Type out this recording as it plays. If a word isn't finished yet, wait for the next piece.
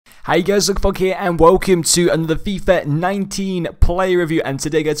Hi guys, Luckfog here and welcome to another FIFA 19 player review, and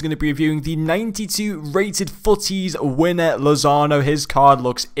today guys, going to be reviewing the 92 rated Futties winner Lozano. His card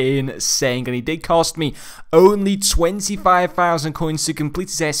looks insane and he did cost me only 25,000 coins to complete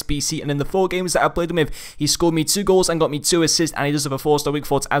his SBC, and in the 4 games that I played him with, he scored me 2 goals and got me 2 assists, and he does have a 4-star weak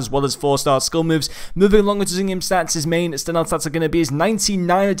foot as well as 4-star skill moves. Moving along with his in-game stats, his main standout stats are going to be his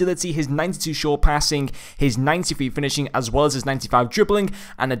 99 agility, his 92 short passing, his 93 finishing, as well as his 95 dribbling,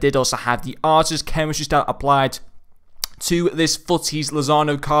 and I did also have the artist chemistry stat applied to this Futties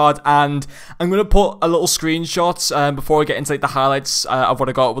Lozano card, and I'm going to put a little screenshot before I get into the highlights of what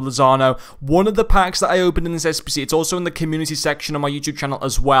I got with Lozano. One of the packs that I opened in this SBC, it's also in the community section on my YouTube channel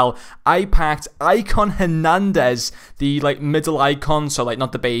as well. I packed Icon Hernandez, the middle icon, so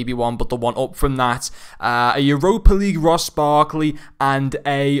not the baby one, but the one up from that. A Europa League Ross Barkley and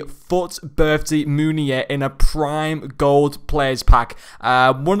a Foot Birthday Munier in a prime gold players pack.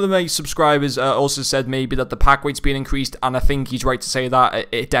 One of my subscribers also said maybe that the pack rate's been increased, and I think he's right to say that.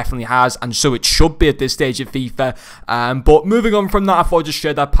 It definitely has, and so it should be at this stage of FIFA. But moving on from that, I thought I'd just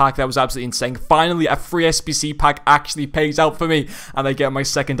share that pack. That was absolutely insane. Finally, a free SBC pack actually pays out for me, and I get my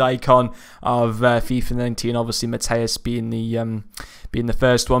second icon of FIFA 19. Obviously, Mateus being the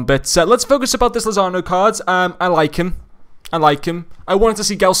first one. But let's focus about this Lozano card. I like him. I wanted to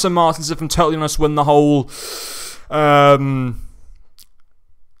see Gelson Martins, if I'm totally honest, win the whole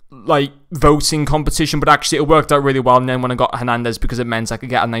voting competition, but actually it worked out really well. And then when I got Hernandez, because it meant I could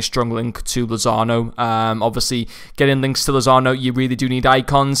get a nice strong link to Lozano. Obviously, getting links to Lozano, you really do need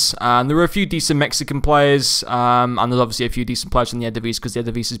icons. And there were a few decent Mexican players, and there's obviously a few decent players from the Eredivisie, because the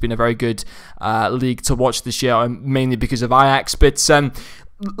Eredivisie has been a very good league to watch this year, mainly because of Ajax. But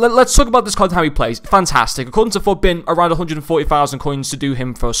let's talk about this card and how he plays. Fantastic. According to Futbin, around 140,000 coins to do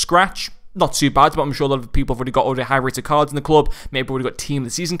him for a scratch. Not too bad, but I'm sure a lot of people have already got high-rated cards in the club. Maybe already got Team of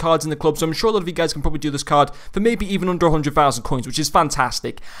the Season cards in the club. So I'm sure a lot of you guys can probably do this card for maybe even under 100,000 coins, which is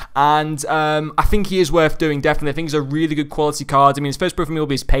fantastic. And I think he is worth doing, definitely. I think he's a really good quality card. I mean, his first pro for me will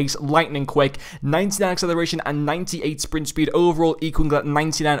be his pace, lightning quick, 99 acceleration and 98 sprint speed, overall equaling that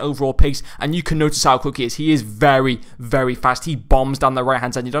 99 overall pace. And you can notice how quick he is. He is very, very fast. He bombs down the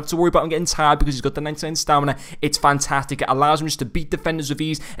right-hand side. You don't have to worry about him getting tired because he's got the 99 stamina. It's fantastic. It allows him just to beat defenders with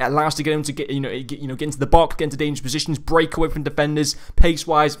ease. It allows to get him to get into the box, get into dangerous positions, break away from defenders.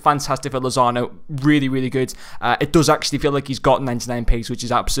 Pace-wise, fantastic for Lozano. Really, really good. It does actually feel like he's got 99 pace, which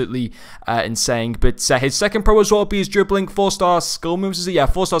is absolutely insane. But his second pro as well will be his dribbling. 4-star skill moves, is it? Yeah,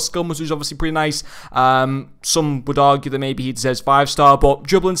 4-star skill moves, which is obviously pretty nice. Some would argue that maybe he deserves 5-star, but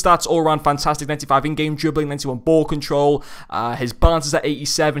dribbling stats all around fantastic. 95 in-game dribbling, 91 ball control. His balance is at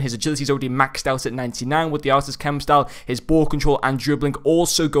 87. His agility is already maxed out at 99 with the artist chem style. His ball control and dribbling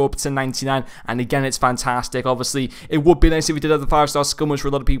also go up to 99. And again, it's fantastic. Obviously, it would be nice if we did have the 5-star skill moves for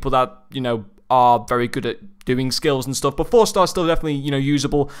a lot of people that, are very good at doing skills and stuff, but 4-star still definitely,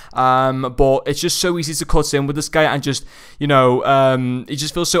 usable. But it's just so easy to cut in with this guy, and just, he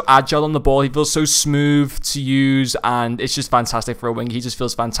just feels so agile on the ball. He feels so smooth to use, and it's just fantastic for a wing. He just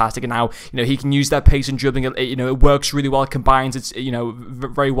feels fantastic, and now, he can use that pace and dribbling. It works really well. It combines, it's,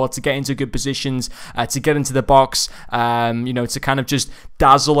 very well to get into good positions, to get into the box, to kind of just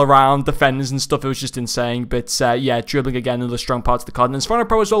dazzle around defenders and stuff. It was just insane. But yeah, dribbling again, another strong part of the card. And his final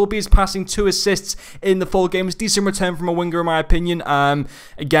pro as well will be his passing, 2 assists in the 4 games. Decent return from a winger, in my opinion.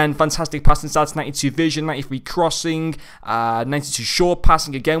 Again, fantastic passing stats, 92 vision, 93 crossing, 92 short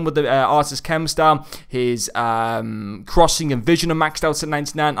passing, again with the artist chem style. His crossing and vision are maxed out at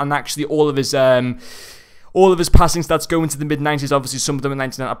 99, and actually all of his passing stats go into the mid-90s, obviously some of them at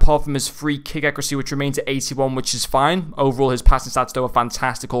 99, apart from his free kick accuracy, which remains at 81, which is fine. Overall, his passing stats, though, are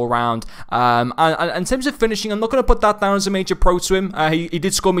fantastic all around. And in terms of finishing, I'm not going to put that down as a major pro to him. He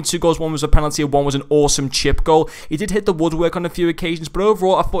did score me 2 goals. One was a penalty, and one was an awesome chip goal. He did hit the woodwork on a few occasions, but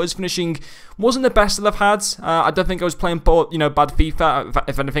overall, I thought his finishing wasn't the best that I've had. I don't think I was playing, bad FIFA.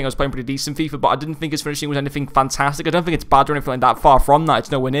 If anything, I was playing pretty decent FIFA, but I didn't think his finishing was anything fantastic. I don't think it's bad or anything like that. Far from that.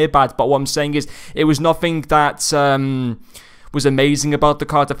 It's nowhere near bad. But what I'm saying is, it was nothing that was amazing about the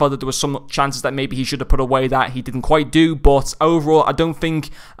card. I felt that there was some chances that maybe he should have put away that he didn't quite do. But overall, I don't think,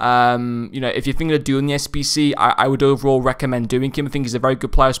 if you're thinking of doing the SBC, I would overall recommend doing him. I think he's a very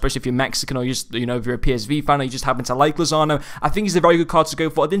good player, especially if you're Mexican, or just, if you're a PSV fan, or you just happen to like Lozano. I think he's a very good card to go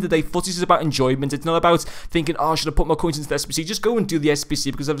for. At the end of the day, Futties is about enjoyment. It's not about thinking, oh, should I put more coins into the SBC? Just go and do the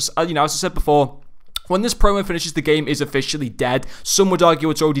SBC, because, as I said before, when this promo finishes, the game is officially dead. Some would argue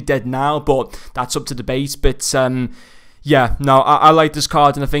it's already dead now, but that's up to debate. But Yeah, no, I like this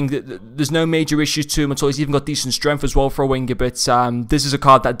card, and I think that there's no major issues to him at all. He's even got decent strength as well for a winger, but this is a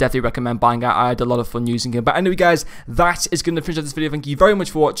card that I definitely recommend buying. I had a lot of fun using him. But anyway, guys, that is going to finish up this video. Thank you very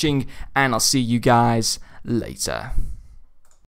much for watching, and I'll see you guys later.